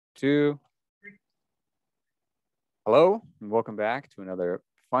Two. Hello, and welcome back to another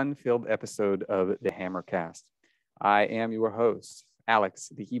fun-filled episode of the Hammercast. I am your host, Alex,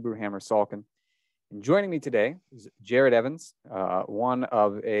 the Hebrew Hammer Salkin. And joining me today is Jared Evans, one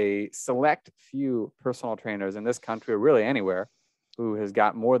of a select few personal trainers in this country, or really anywhere, who has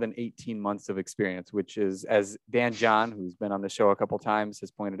got more than 18 months of experience, which is, as Dan John, who's been on the show a couple times, has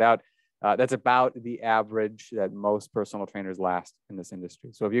pointed out, that's about the average that most personal trainers last in this industry.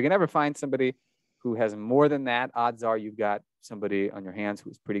 So if you can ever find somebody who has more than that, odds are you've got somebody on your hands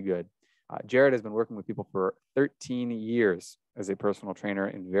who's pretty good. Jared has been working with people for 13 years as a personal trainer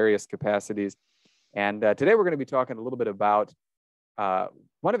in various capacities. And today we're going to be talking a little bit about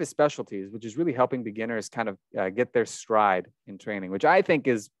one of his specialties, which is really helping beginners kind of get their stride in training, which I think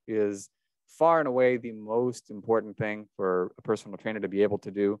is far and away the most important thing for a personal trainer to be able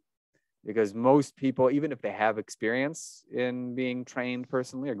to do. Because most people, even if they have experience in being trained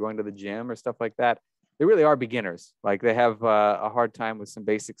personally or going to the gym or stuff like that, they really are beginners. Like they have a hard time with some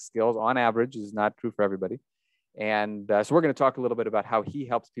basic skills. On average, is not true for everybody. And so we're going to talk a little bit about how he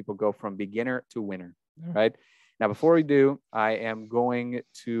helps people go from beginner to winner. All right. Now, before we do, I am going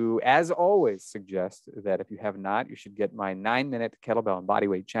to, as always, suggest that if you have not, you should get my 9-minute kettlebell and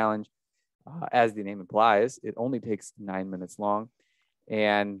bodyweight challenge. As the name implies, it only takes 9 minutes long.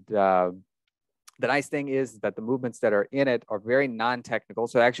 And the nice thing is that the movements that are in it are very non-technical.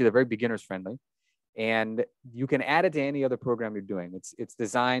 So actually they're very beginners friendly, and you can add it to any other program you're doing. It's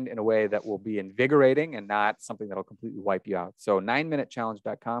designed in a way that will be invigorating and not something that'll completely wipe you out. So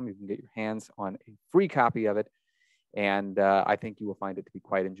 9minutechallenge.com, you can get your hands on a free copy of it. And I think you will find it to be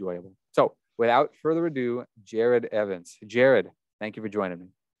quite enjoyable. So without further ado, Jared Evans. Jared, thank you for joining me.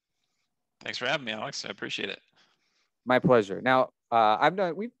 Thanks for having me, Alex. I appreciate it. My pleasure. Now,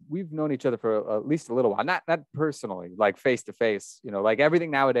 we've known each other for at least a little while, not personally, like face to face. You know, like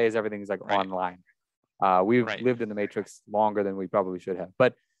everything nowadays, everything's like Right. online. We've lived in the matrix longer than we probably should have,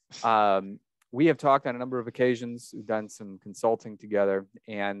 but we have talked on a number of occasions. We've done some consulting together,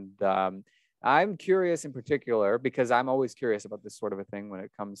 and I'm curious in particular because I'm always curious about this sort of a thing when it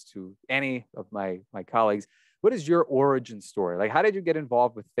comes to any of my colleagues. What is your origin story? Like, how did you get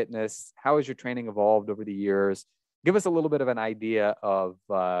involved with fitness? How has your training evolved over the years? Give us a little bit of an idea of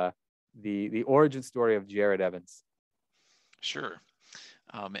the origin story of Jared Evans. Sure.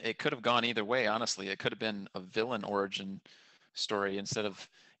 It could have gone either way, honestly. It could have been a villain origin story instead of,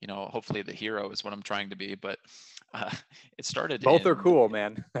 hopefully the hero is what I'm trying to be. But it started. Both are cool,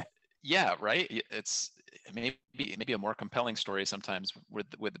 man. Yeah, right. It's maybe a more compelling story sometimes with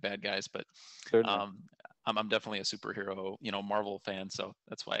the bad guys, but I'm definitely a superhero, Marvel fan, so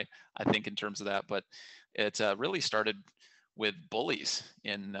that's why I think in terms of that. But it really started with bullies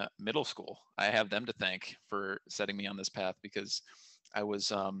in middle school. I have them to thank for setting me on this path because I was,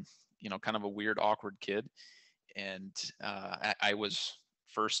 kind of a weird, awkward kid, and I was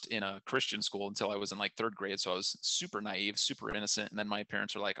first in a Christian school until I was in like third grade. So I was super naive, super innocent. And then my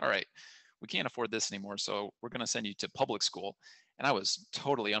parents were like, all right, we can't afford this anymore, so we're going to send you to public school. And I was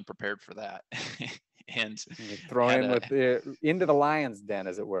totally unprepared for that. And thrown in into the lion's den,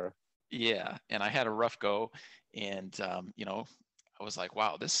 as it were. Yeah. And I had a rough go, and, I was like,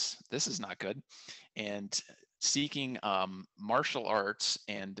 wow, this is not good. And seeking martial arts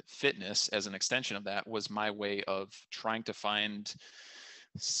and fitness as an extension of that was my way of trying to find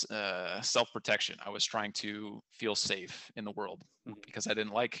self-protection. I was trying to feel safe in the world because I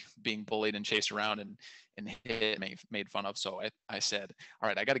didn't like being bullied and chased around and hit, made fun of. So I said, all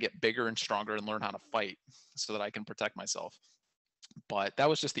right, I got to get bigger and stronger and learn how to fight so that I can protect myself. But that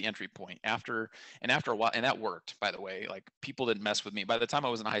was just the entry point. After a while, and that worked, by the way. Like, people didn't mess with me. By the time I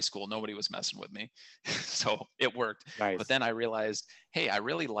was in high school, nobody was messing with me. So it worked. Nice. But then I realized, hey, I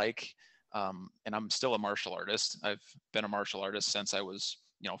really like, and I'm still a martial artist. I've been a martial artist since I was,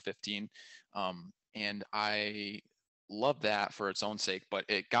 15. And I love that for its own sake, but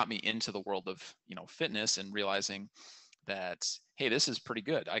it got me into the world of, fitness and realizing that, hey, this is pretty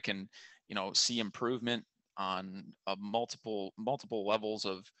good. I can, see improvement on multiple levels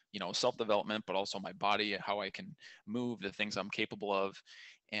of, self-development, but also my body, how I can move, the things I'm capable of,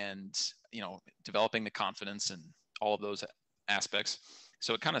 and, developing the confidence and all of those aspects.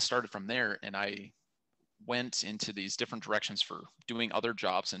 So it kind of started from there, and I went into these different directions for doing other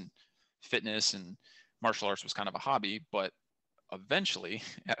jobs, and fitness and martial arts was kind of a hobby. But eventually,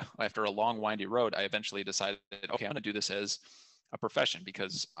 after a long, windy road, I eventually decided, okay, I'm going to do this as a profession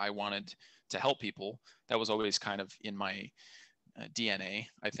because I wanted to help people. That was always kind of in my DNA,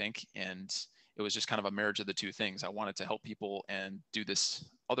 I think. And it was just kind of a marriage of the two things. I wanted to help people and do this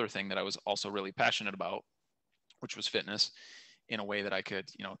other thing that I was also really passionate about, which was fitness. in a way that I could,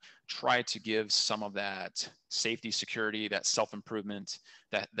 try to give some of that safety, security, that self-improvement,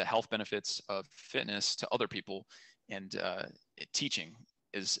 that the health benefits of fitness to other people. And teaching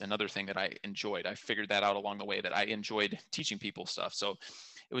is another thing that I enjoyed. I figured that out along the way, that I enjoyed teaching people stuff. So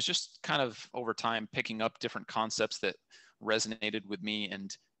it was just kind of over time picking up different concepts that resonated with me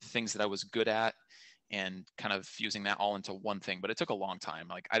and things that I was good at, and kind of fusing that all into one thing. But it took a long time.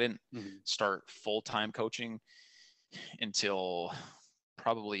 Like, I didn't start full-time coaching until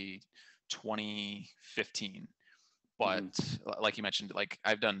probably 2015. But like you mentioned, like,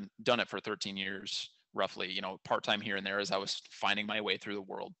 I've done it for 13 years roughly, part-time here and there as I was finding my way through the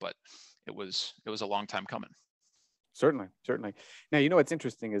world. But it was a long time coming. Certainly. Now, what's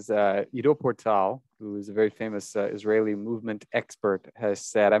interesting is Ido Portal, who is a very famous Israeli movement expert, has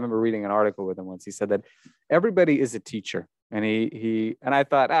said, I remember reading an article with him once, he said that everybody is a teacher. And and I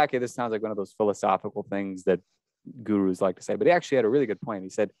thought, okay, this sounds like one of those philosophical things that gurus like to say, but he actually had a really good point. He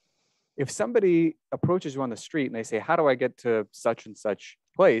said, if somebody approaches you on the street and they say, how do I get to such and such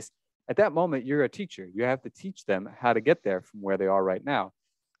place? At that moment, you're a teacher. You have to teach them how to get there from where they are right now.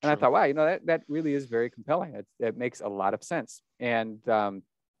 And I thought, wow, that really is very compelling. It makes a lot of sense. And,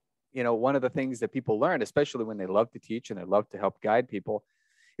 one of the things that people learn, especially when they love to teach and they love to help guide people,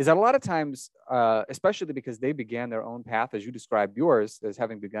 is that a lot of times, especially because they began their own path, as you described yours, as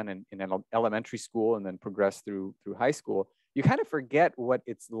having begun in an elementary school and then progressed through high school, you kind of forget what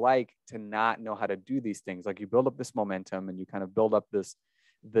it's like to not know how to do these things. Like, you build up this momentum and you kind of build up this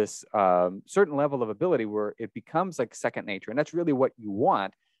certain level of ability where it becomes like second nature. And that's really what you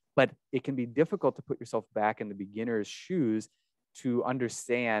want. But it can be difficult to put yourself back in the beginner's shoes to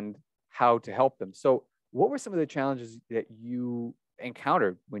understand how to help them. So what were some of the challenges that you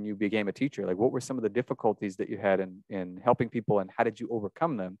encountered when you became a teacher? Like, what were some of the difficulties that you had in helping people, and how did you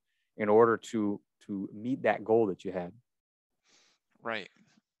overcome them in order to meet that goal that you had? Right.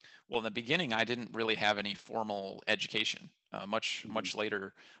 Well, in the beginning, I didn't really have any formal education. Much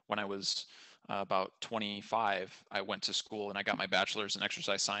later, when I was about 25, I went to school and I got my bachelor's in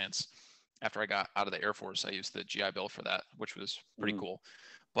exercise science. After I got out of the Air Force, I used the GI Bill for that, which was pretty cool.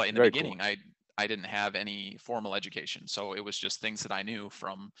 But in the beginning, cool. I didn't have any formal education. So it was just things that I knew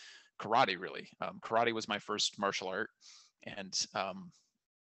from karate, really. Karate was my first martial art. And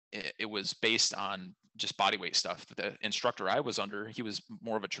it was based on just body weight stuff. The instructor I was under, he was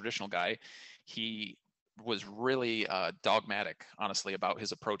more of a traditional guy. He was really dogmatic, honestly, about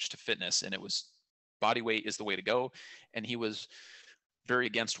his approach to fitness. And it was body weight is the way to go. And he was very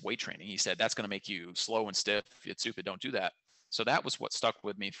against weight training. He said, that's going to make you slow and stiff. It's stupid. Don't do that. So that was what stuck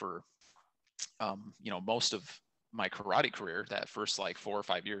with me for, most of my karate career, that first like 4 or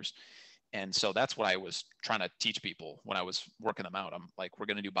 5 years. And so that's what I was trying to teach people when I was working them out. I'm like, we're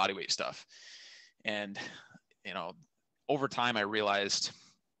going to do body weight stuff. And, over time, I realized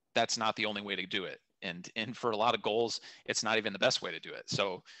that's not the only way to do it. And for a lot of goals, it's not even the best way to do it.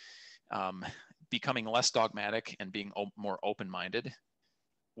 So becoming less dogmatic and being more open-minded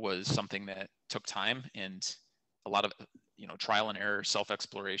was something that took time, and a lot of, trial and error,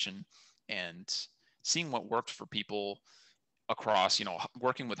 self-exploration, and seeing what worked for people across,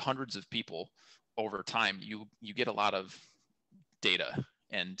 working with hundreds of people over time. You get a lot of data,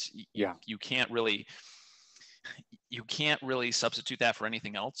 and you can't really substitute that for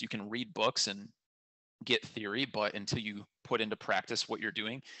anything else. You can read books and get theory, but until you put into practice what you're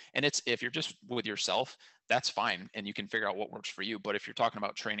doing, and if you're just with yourself, that's fine, and you can figure out what works for you. But if you're talking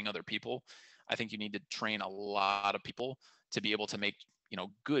about training other people, I think you need to train a lot of people to be able to make,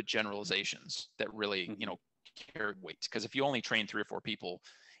 good generalizations that really, carry weight. Because if you only train 3 or 4 people,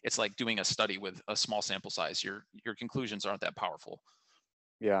 it's like doing a study with a small sample size. Your conclusions aren't that powerful.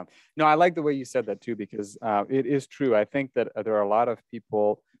 Yeah, no, I like the way you said that too, because it is true. I think that there are a lot of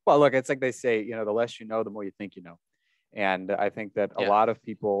people. Well, look, it's like they say, the less you know, the more you think you know. And I think that a lot of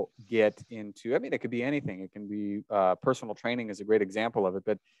people get into, it could be anything. It can be personal training is a great example of it,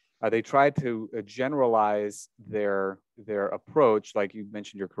 but they try to generalize their approach. Like you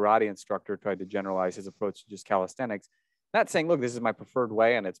mentioned, your karate instructor tried to generalize his approach to just calisthenics. Not saying, look, this is my preferred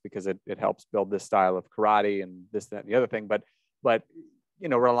way, and it's because it helps build this style of karate and this, that, and the other thing. But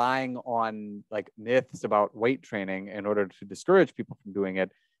relying on like myths about weight training in order to discourage people from doing it,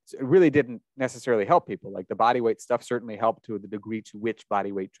 it really didn't necessarily help people. Like the body weight stuff certainly helped to the degree to which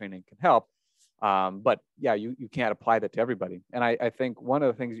body weight training can help. But yeah, you can't apply that to everybody. And I think one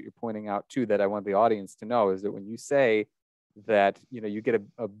of the things that you're pointing out too, that I want the audience to know, is that when you say that, you get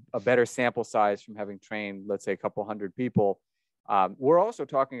a better sample size from having trained, let's say, a couple hundred people, we're also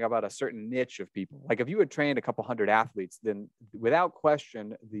talking about a certain niche of people. Like if you had trained a couple hundred athletes, then without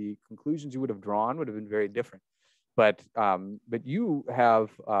question, the conclusions you would have drawn would have been very different. But you have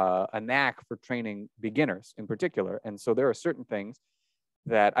a knack for training beginners in particular. And so there are certain things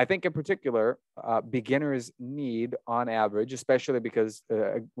that I think in particular beginners need on average, especially because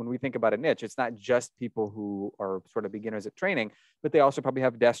when we think about a niche, it's not just people who are sort of beginners at training, but they also probably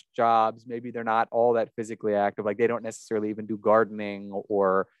have desk jobs. Maybe they're not all that physically active. Like they don't necessarily even do gardening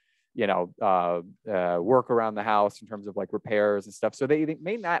or, work around the house in terms of like repairs and stuff. So they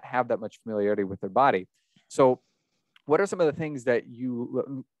may not have that much familiarity with their body. So what are some of the things that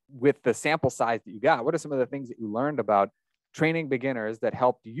you, with the sample size that you got, what are some of the things that you learned about training beginners that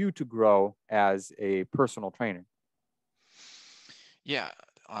helped you to grow as a personal trainer? Yeah.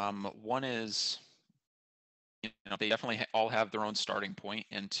 One is, they definitely all have their own starting point,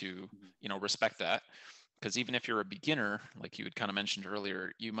 and to, respect that. Because even if you're a beginner, like you had kind of mentioned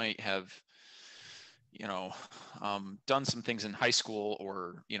earlier, you might have, done some things in high school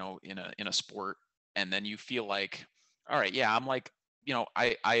or, in a sport, and then you feel like, all right, yeah, I'm like,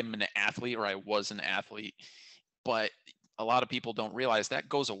 I am an athlete, or I was an athlete, but a lot of people don't realize that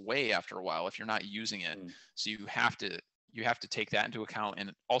goes away after a while if you're not using it. So you have to take that into account,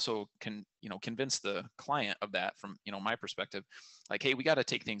 and also convince the client of that from, my perspective, like, hey, we got to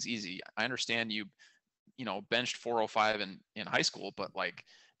take things easy. I understand you benched 405 in high school, but like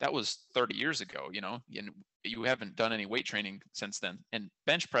that was 30 years ago, and you haven't done any weight training since then. And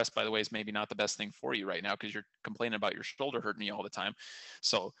bench press, by the way, is maybe not the best thing for you right now because you're complaining about your shoulder hurting you all the time.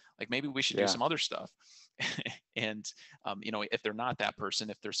 So like maybe we should do some other stuff. And if they're not that person,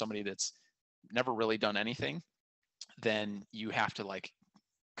 if there's somebody that's never really done anything, then you have to like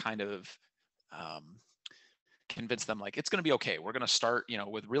kind of convince them like it's going to be okay. We're going to start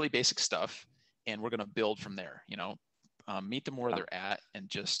with really basic stuff, and we're going to build from there. Meet them where they're at, and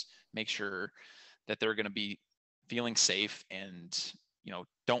just make sure that they're going to be feeling safe, and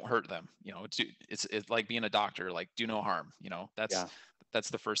don't hurt them. It's like being a doctor, like do no harm. That's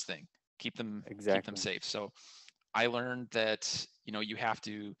the first thing. Keep them safe. So I learned that you have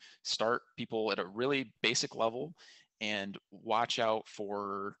to start people at a really basic level and watch out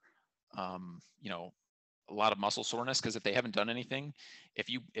for a lot of muscle soreness, because if they haven't done anything, if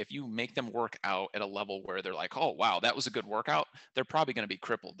you make them work out at a level where they're like, oh wow, that was a good workout, they're probably going to be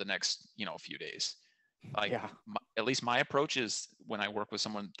crippled the next few days. Like at least my approach is, when I work with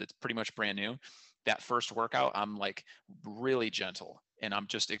someone that's pretty much brand new, that first workout I'm like really gentle, and I'm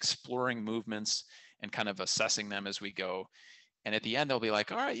just exploring movements and kind of assessing them as we go. And at the end, they'll be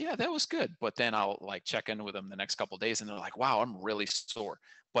like, all right, yeah, that was good. But then I'll like check in with them the next couple of days, and they're like, wow, I'm really sore.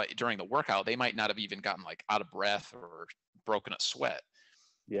 But during the workout, they might not have even gotten like out of breath or broken a sweat.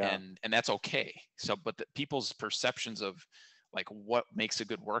 Yeah. And that's okay. So, but people's perceptions of like what makes a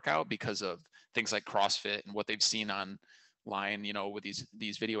good workout, because of things like CrossFit and what they've seen online, with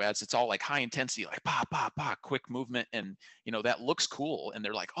these video ads, it's all like high intensity, like pa, pa, pa, quick movement. And, that looks cool. And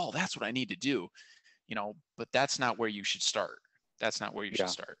they're like, oh, that's what I need to do, but that's not where you should start. That's not where you should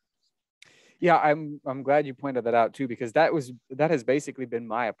start. Yeah, I'm glad you pointed that out too, because that has basically been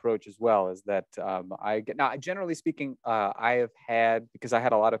my approach as well. Is that now, generally speaking, I have had, because I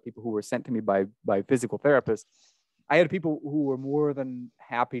had a lot of people who were sent to me by physical therapists. I had people who were more than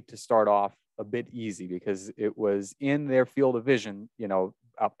happy to start off a bit easy because it was in their field of vision,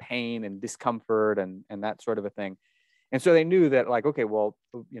 pain and discomfort and that sort of a thing. And so they knew that, like, okay, well,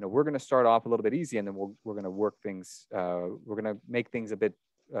 we're going to start off a little bit easy, and then we're going to work things. We're going to make things a bit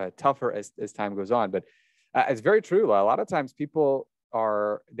tougher as time goes on. But it's very true. A lot of times people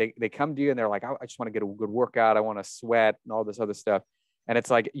they come to you and they're like, I just want to get a good workout. I want to sweat and all this other stuff. And it's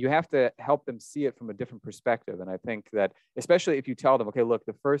like, you have to help them see it from a different perspective. And I think that, especially if you tell them, okay, look,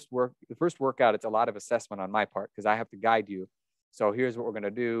 the first workout, it's a lot of assessment on my part because I have to guide you. So here's what we're going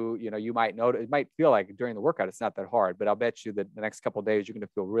to do. You might notice, it might feel like during the workout, it's not that hard, but I'll bet you that the next couple of days, you're going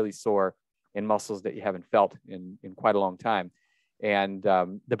to feel really sore in muscles that you haven't felt in quite a long time. And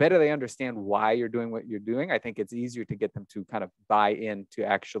the better they understand why you're doing what you're doing, I think it's easier to get them to kind of buy into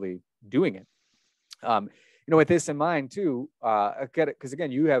actually doing it. With this in mind too, because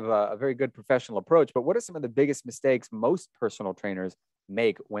again, you have a very good professional approach, but what are some of the biggest mistakes most personal trainers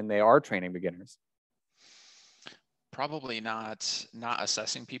make when they are training beginners? Probably not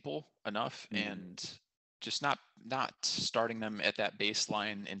assessing people enough, and just not starting them at that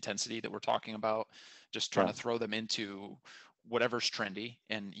baseline intensity that we're talking about, just trying to throw them into whatever's trendy.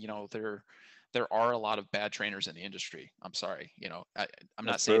 And there are a lot of bad trainers in the industry. I'm sorry, I'm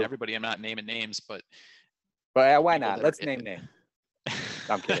not saying everybody, I'm not naming names, but why not? Let's name names.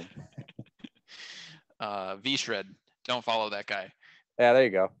 I'm kidding. V-Shred, don't follow that guy. Yeah, there you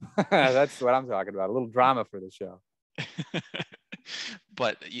go. That's what I'm talking about. A little drama for the show.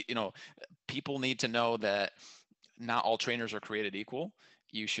 But people need to know that not all trainers are created equal.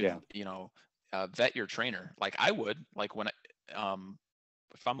 You should, Yeah. vet your trainer. Like I would, like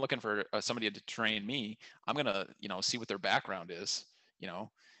if I'm looking for somebody to train me, I'm going to, see what their background is, you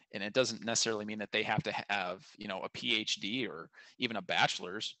know, and it doesn't necessarily mean that they have to have, a PhD or even a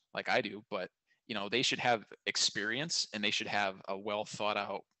bachelor's like I do, but, they should have experience and they should have a well thought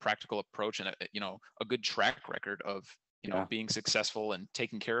out practical approach and a good track record of, Yeah. being successful and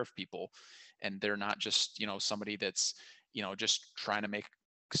taking care of people. And they're not just, somebody that's, just trying to make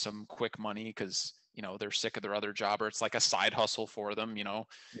some quick money because, they're sick of their other job, or it's like a side hustle for them, Yeah.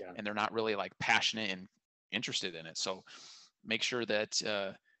 and they're not really like passionate and interested in it. So make sure that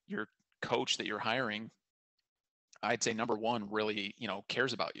your coach that you're hiring, I'd say number one, really,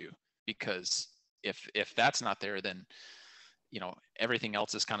 cares about you, because if that's not there, then everything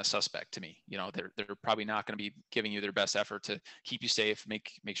else is kind of suspect to me. They're probably not going to be giving you their best effort to keep you safe,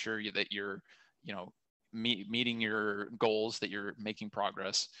 make sure that you're meeting your goals, that you're making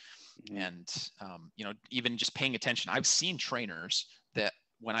progress. Mhm. And even just paying attention. I've seen trainers that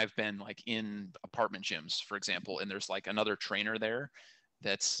when I've been like in apartment gyms, for example, and there's like another trainer there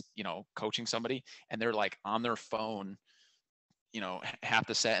that's coaching somebody, and they're like on their phone half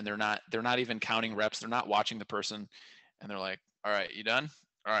the set, and they're not even counting reps, they're not watching the person, and they're like, all right, you done?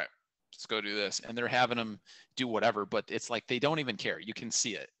 All right, let's go do this. And they're having them do whatever, but it's like they don't even care. You can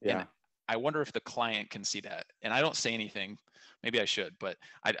see it. Yeah. And I wonder if the client can see that. And I don't say anything. Maybe I should, but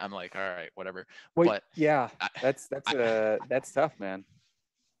I'm like, all right, whatever. Well, but yeah, that's tough, man.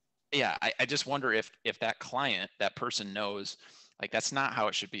 yeah, I just wonder if that client, that person knows, like, that's not how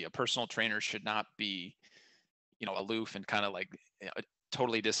it should be. A personal trainer should not be, aloof and kind of like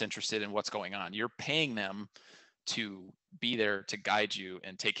totally disinterested in what's going on. You're paying them to be there to guide you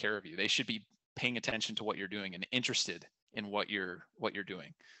and take care of you. They should be paying attention to what you're doing and interested in what you're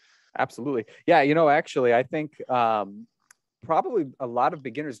doing. Absolutely. Yeah. Actually, I think probably a lot of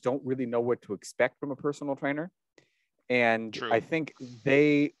beginners don't really know what to expect from a personal trainer. And True. I think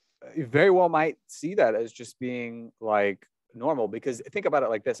they very well might see that as just being like normal, because think about it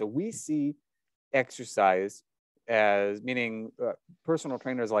like this. So we see exercise as meaning personal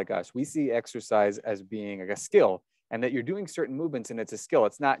trainers like us, we see exercise as being like a skill, and that you're doing certain movements and it's a skill.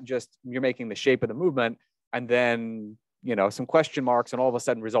 It's not just you're making the shape of the movement and then some question marks and all of a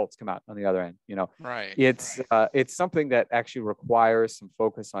sudden results come out on the other end. Right. It's something that actually requires some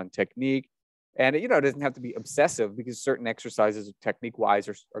focus on technique, and it doesn't have to be obsessive, because certain exercises technique wise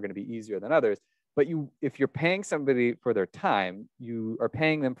are going to be easier than others. But if you're paying somebody for their time, you are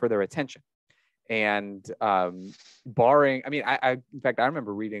paying them for their attention. And barring, I mean, in fact, I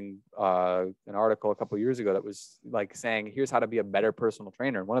remember reading an article a couple of years ago that was like saying, here's how to be a better personal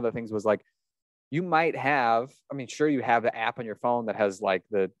trainer. And one of the things was like, you might have, I mean, sure, you have the app on your phone that has like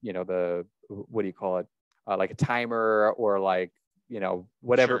the what do you call it? Like a timer or like,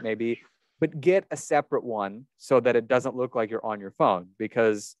 whatever Sure. it may be, but get a separate one so that it doesn't look like you're on your phone,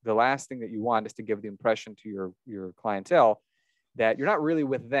 because the last thing that you want is to give the impression to your clientele that you're not really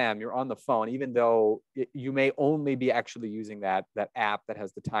with them, you're on the phone, even though you may only be actually using that app that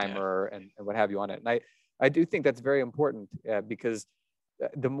has the timer and what have you on it. And I do think that's very important, because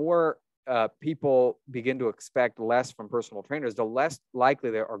the more people begin to expect less from personal trainers, the less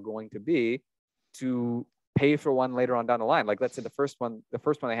likely they are going to be to pay for one later on down the line. Like, let's say the first one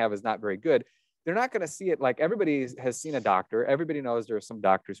they have is not very good. They're not going to see it. Like, everybody has seen a doctor. Everybody knows there are some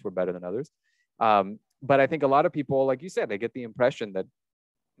doctors who are better than others. But I think a lot of people, like you said, they get the impression that,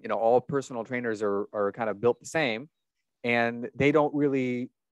 all personal trainers are kind of built the same, and they don't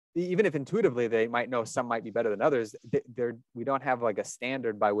really, even if intuitively they might know some might be better than others, we don't have like a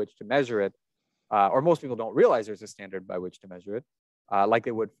standard by which to measure it, or most people don't realize there's a standard by which to measure it, like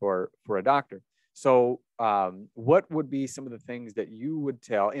they would for a doctor. So what would be some of the things that you would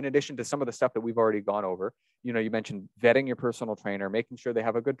tell, in addition to some of the stuff that we've already gone over? You mentioned vetting your personal trainer, making sure they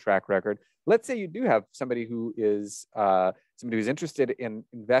have a good track record. Let's say you do have somebody who is who's interested in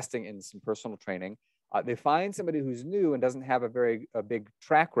investing in some personal training. They find somebody who's new and doesn't have a big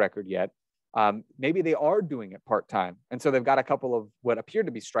track record yet. Maybe they are doing it part-time, and so they've got a couple of what appear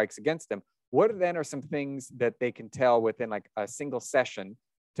to be strikes against them. What then are some things that they can tell within like a single session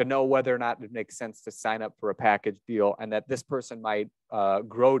to know whether or not it makes sense to sign up for a package deal, and that this person might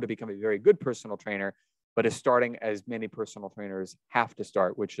grow to become a very good personal trainer, but is starting as many personal trainers have to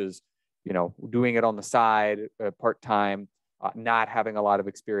start, which is, doing it on the side, part-time, not having a lot of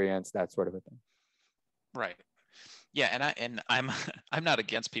experience, that sort of a thing. Right. Yeah, and I'm not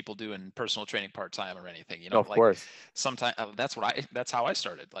against people doing personal training part-time or anything. Of course. Sometimes that's how I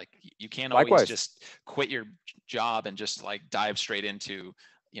started. Like, you can't Likewise. always just quit your job and just like dive straight into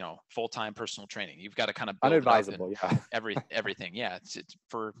full-time personal training. You've got to kind of build it up Unadvisable. Yeah. everything. Yeah. It's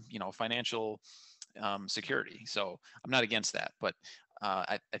for, financial security. So I'm not against that, but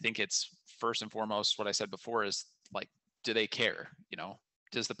I think it's first and foremost, what I said before is like, do they care?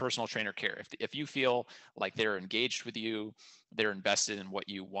 Does the personal trainer care? If you feel like they're engaged with you, they're invested in what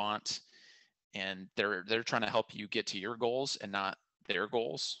you want, and they're trying to help you get to your goals and not their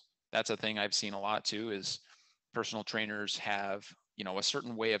goals. That's a thing I've seen a lot too, is personal trainers have, a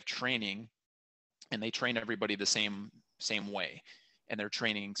certain way of training, and they train everybody the same way. And they're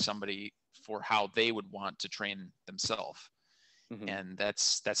training somebody for how they would want to train themselves. Mm-hmm. And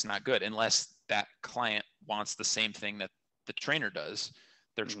that's not good unless that client wants the same thing that the trainer does.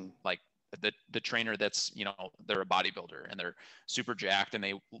 They're like the trainer that's, they're a bodybuilder and they're super jacked and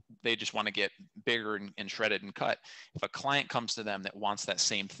they just want to get bigger and shredded and cut. If a client comes to them that wants that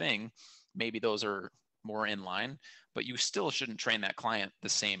same thing, maybe those are more in line, but you still shouldn't train that client the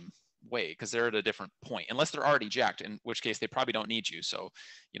same way because they're at a different point, unless they're already jacked, in which case they probably don't need you. So,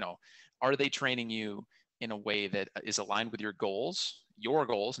 are they training you in a way that is aligned with your goals,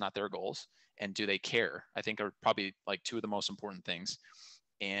 not their goals? And do they care? I think are probably like two of the most important things.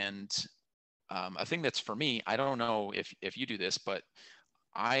 And a thing that's for me, I don't know if you do this, but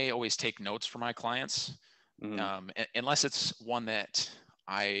I always take notes for my clients. Unless it's one that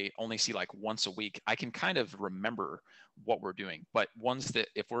I only see like once a week, I can kind of remember what we're doing. But ones that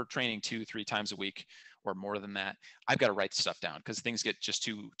if we're training 2-3 times a week or more than that, I've got to write stuff down because things get just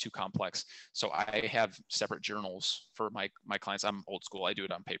too complex. So I have separate journals for my clients. I'm old school. I do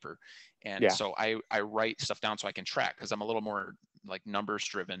it on paper. And so I write stuff down so I can track, because I'm a little more like numbers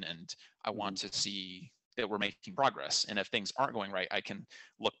driven, and I want to see that we're making progress. And if things aren't going right, I can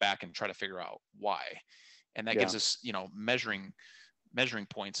look back and try to figure out why. And that gives us, measuring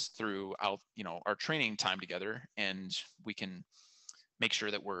points throughout, our training time together, and we can make sure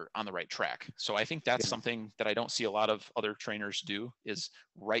that we're on the right track. So I think that's something that I don't see a lot of other trainers do, is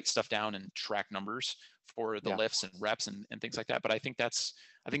write stuff down and track numbers for the lifts and reps and things like that. But I think that's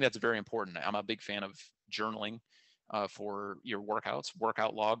very important. I'm a big fan of journaling for your workouts.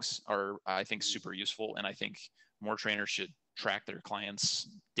 Workout logs are, I think, super useful. And I think more trainers should track their clients'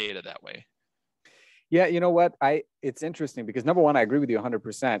 data that way. Yeah, you know what? It's interesting because number one, I agree with you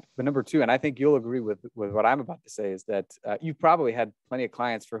 100%. But number two, and I think you'll agree with what I'm about to say, is that you've probably had plenty of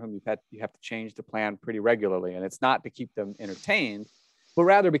clients for whom you have to change the plan pretty regularly, and it's not to keep them entertained, but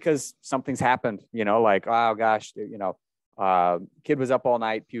rather because something's happened. Like, oh gosh, kid was up all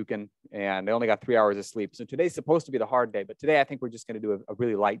night puking, and they only got 3 hours of sleep. So today's supposed to be the hard day, but today I think we're just going to do a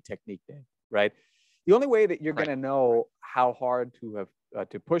really light technique day, right? The only way that you're going to know how hard to have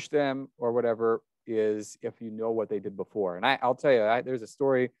to push them or whatever is if you know what they did before. And I'll tell you, there's a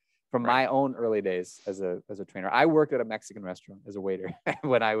story from my own early days as a trainer. I worked at a Mexican restaurant as a waiter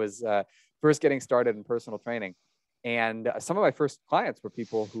when I was first getting started in personal training. And some of my first clients were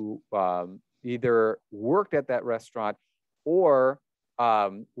people who either worked at that restaurant or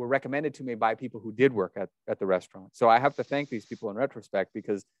were recommended to me by people who did work at the restaurant. So I have to thank these people in retrospect,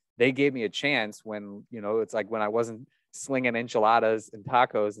 because they gave me a chance when, it's like when I wasn't slinging enchiladas and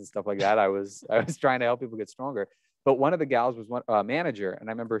tacos and stuff like that. I was trying to help people get stronger. But one of the gals was one manager, and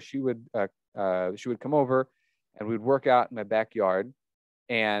I remember she would come over, and we'd work out in my backyard,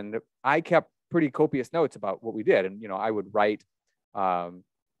 and I kept pretty copious notes about what we did, and I would write down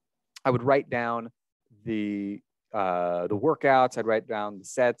the workouts. I'd write down the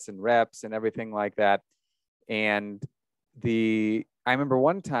sets and reps and everything like that. And I remember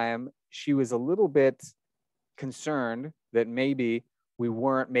one time she was a little bit concerned that maybe we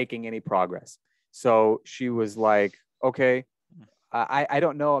weren't making any progress. So she was like, okay, I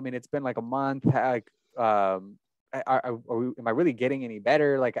don't know. I mean, it's been like a month. Like, am I really getting any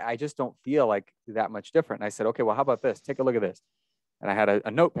better? Like, I just don't feel like that much different. And I said, okay, well, how about this? Take a look at this. And I had a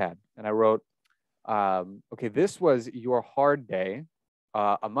notepad, and I wrote, okay, this was your hard day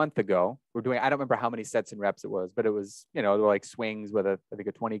a month ago. We're doing, I don't remember how many sets and reps it was, but it was, they were like swings with I think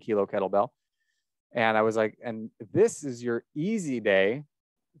a 20 kilo kettlebell. And I was like, and this is your easy day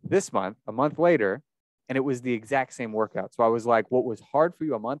this month, a month later. And it was the exact same workout. So I was like, what was hard for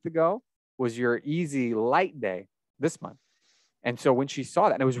you a month ago was your easy light day this month. And so when she saw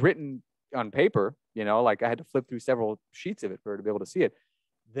that, and it was written on paper, like I had to flip through several sheets of it for her to be able to see it.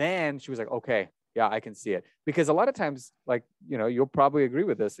 Then she was like, okay, yeah, I can see it. Because a lot of times, like, you'll probably agree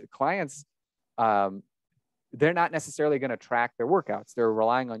with this, clients, they're not necessarily going to track their workouts. They're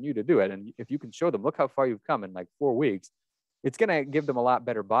relying on you to do it. And if you can show them, look how far you've come in like 4 weeks, it's going to give them a lot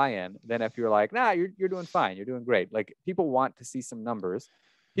better buy-in than if you're like, nah, you're doing fine. You're doing great. Like, people want to see some numbers.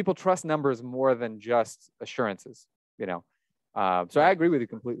 People trust numbers more than just assurances, So I agree with you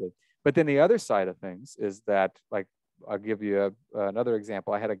completely. But then the other side of things is that, like, I'll give you another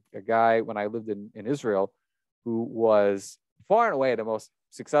example. I had a guy when I lived in Israel who was far and away the most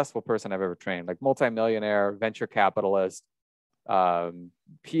successful person I've ever trained, like multimillionaire, venture capitalist,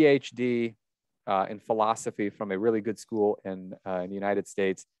 PhD in philosophy from a really good school in the United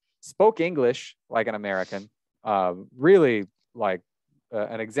States, spoke English like an American, really like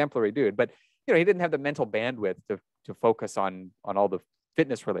an exemplary dude. But he didn't have the mental bandwidth to focus on all the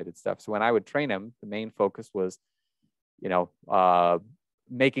fitness related stuff. So when I would train him, the main focus was,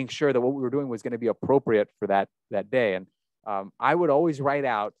 making sure that what we were doing was going to be appropriate for that day. And I would always write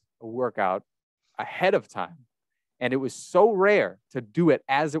out a workout ahead of time. And it was so rare to do it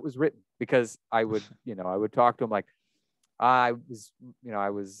as it was written, because I would talk to him like, I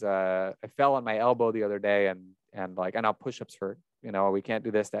fell on my elbow the other day and now push-ups hurt, we can't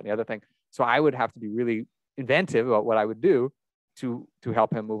do this, that, and the other thing. So I would have to be really inventive about what I would do to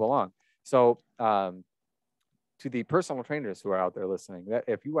help him move along. So to the personal trainers who are out there listening, that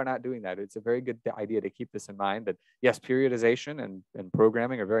if you are not doing that, it's a very good idea to keep this in mind, that yes, periodization and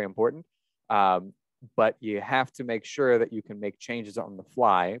programming are very important. But you have to make sure that you can make changes on the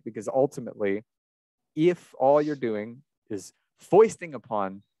fly, because ultimately, if all you're doing is foisting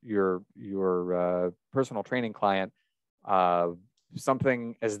upon your personal training client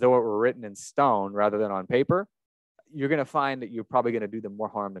something as though it were written in stone rather than on paper, you're going to find that you're probably going to do them more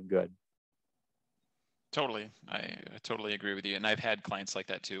harm than good. Totally. I totally agree with you. And I've had clients like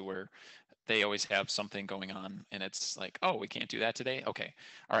that too, where they always have something going on and it's like, oh, we can't do that today. Okay.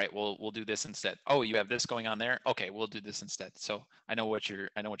 All right. We'll do this instead. Oh, you have this going on there. Okay. We'll do this instead. So I know what you're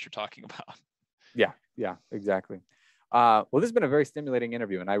talking about. Yeah, exactly. Well, this has been a very stimulating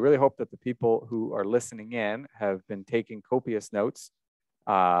interview, and I really hope that the people who are listening in have been taking copious notes,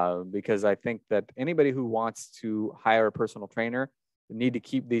 because I think that anybody who wants to hire a personal trainer need to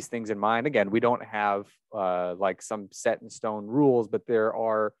keep these things in mind. Again, we don't have like some set in stone rules, but there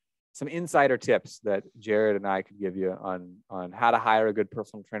are some insider tips that Jared and I could give you on how to hire a good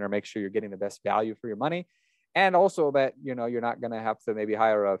personal trainer, make sure you're getting the best value for your money. And also that, you're not going to have to maybe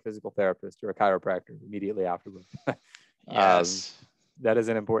hire a physical therapist or a chiropractor immediately afterwards. Yes. That is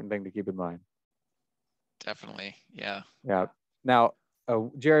an important thing to keep in mind. Definitely. Yeah. Yeah. Now,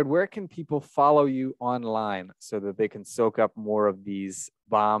 Jared, where can people follow you online so that they can soak up more of these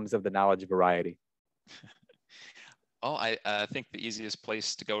bombs of the knowledge variety? Oh, I think the easiest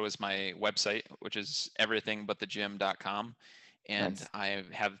place to go is my website, which is everythingbutthegym.com. And nice. I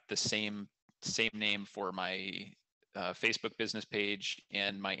have the same name for my Facebook business page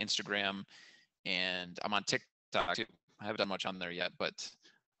and my Instagram, and I'm on TikTok too. I haven't done much on there yet, but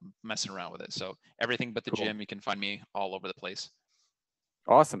I'm messing around with it. So Everything But the Gym, you can find me all over the place.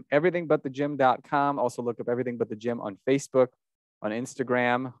 Awesome. Everythingbutthegym.com. Also look up Everything But the Gym on Facebook, on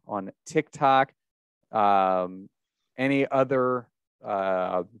Instagram, on TikTok. Any other,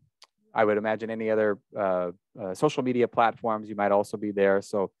 I would imagine any other social media platforms, you might also be there.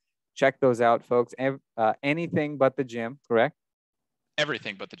 So check those out, folks. Anything But the Gym, correct?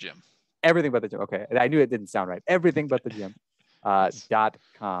 Everything But the Gym. Everything But the Gym. Okay. I knew it didn't sound right. Everything But the Gym.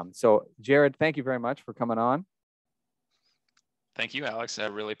 .com. So Jared, thank you very much for coming on. Thank you, Alex. I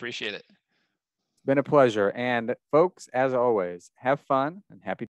really appreciate it. It's been a pleasure. And folks, as always, have fun and happy